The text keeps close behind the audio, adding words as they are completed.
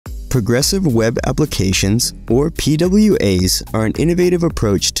Progressive Web Applications, or PWAs, are an innovative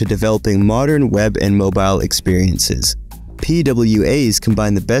approach to developing modern web and mobile experiences. PWAs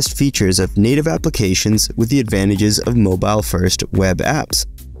combine the best features of native applications with the advantages of mobile-first web apps.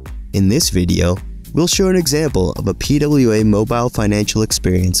 In this video, we'll show an example of a PWA mobile financial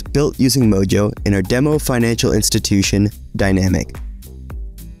experience built using Modyo in our demo financial institution, Dynamic.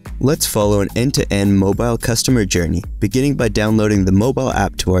 Let's follow an end-to-end mobile customer journey, beginning by downloading the mobile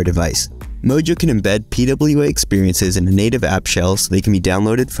app to our device. Modyo can embed PWA experiences in a native app shell so they can be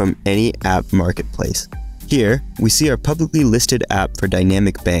downloaded from any app marketplace. Here, we see our publicly listed app for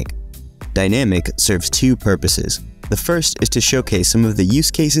Dynamic Bank. Dynamic serves two purposes. The first is to showcase some of the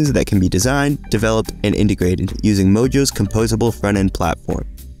use cases that can be designed, developed, and integrated using Modyo's composable front-end platform.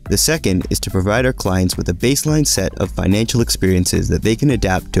 The second is to provide our clients with a baseline set of financial experiences that they can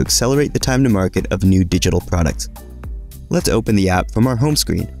adapt to accelerate the time to market of new digital products. Let's open the app from our home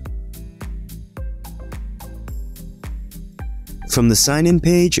screen. From the sign-in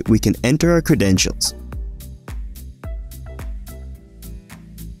page, we can enter our credentials.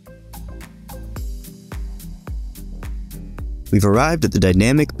 We've arrived at the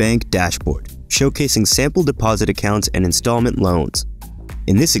Dynamic Bank dashboard, showcasing sample deposit accounts and installment loans.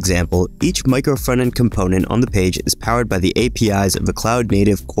 In this example, each micro front-end component on the page is powered by the APIs of a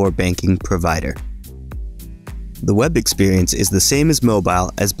cloud-native core banking provider. The web experience is the same as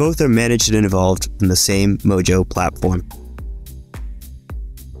mobile, as both are managed and evolved from the same Modyo platform.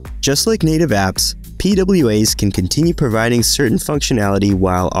 Just like native apps, PWAs can continue providing certain functionality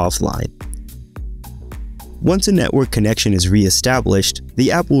while offline. Once a network connection is re-established,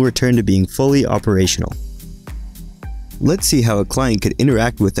 the app will return to being fully operational. Let's see how a client could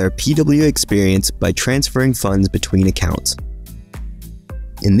interact with our PWA experience by transferring funds between accounts.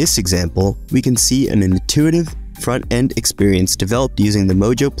 In this example, we can see an intuitive front-end experience developed using the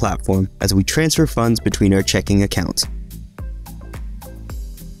Modyo platform as we transfer funds between our checking accounts.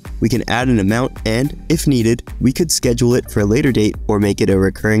 We can add an amount and, if needed, we could schedule it for a later date or make it a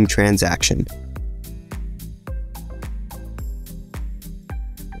recurring transaction.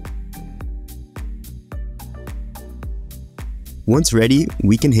 Once ready,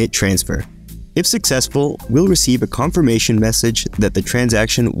 we can hit transfer. If successful, we'll receive a confirmation message that the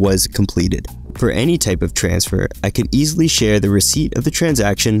transaction was completed. For any type of transfer, I can easily share the receipt of the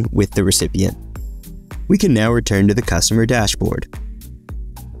transaction with the recipient. We can now return to the customer dashboard.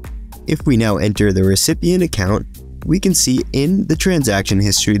 If we now enter the recipient account, we can see in the transaction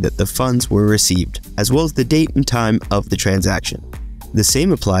history that the funds were received, as well as the date and time of the transaction. The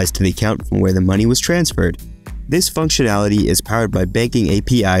same applies to the account from where the money was transferred. This functionality is powered by banking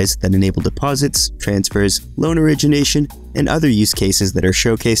APIs that enable deposits, transfers, loan origination, and other use cases that are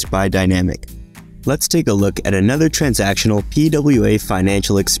showcased by Dynamic. Let's take a look at another transactional PWA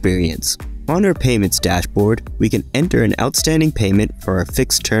financial experience. On our payments dashboard, we can enter an outstanding payment for our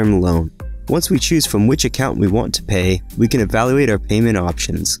fixed-term loan. Once we choose from which account we want to pay, we can evaluate our payment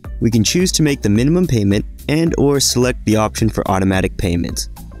options. We can choose to make the minimum payment and/or select the option for automatic payments,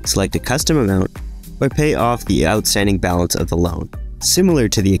 select a custom amount, or pay off the outstanding balance of the loan. Similar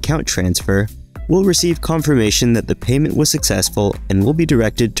to the account transfer, we'll receive confirmation that the payment was successful and will be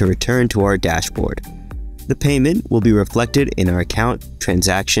directed to return to our dashboard. The payment will be reflected in our account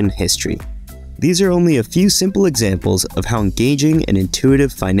transaction history. These are only a few simple examples of how engaging and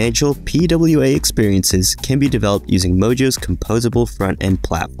intuitive financial PWA experiences can be developed using Modyo's composable front-end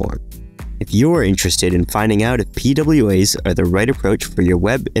platform. If you're interested in finding out if PWAs are the right approach for your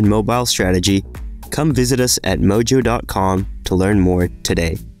web and mobile strategy, come visit us at modyo.com to learn more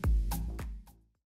today.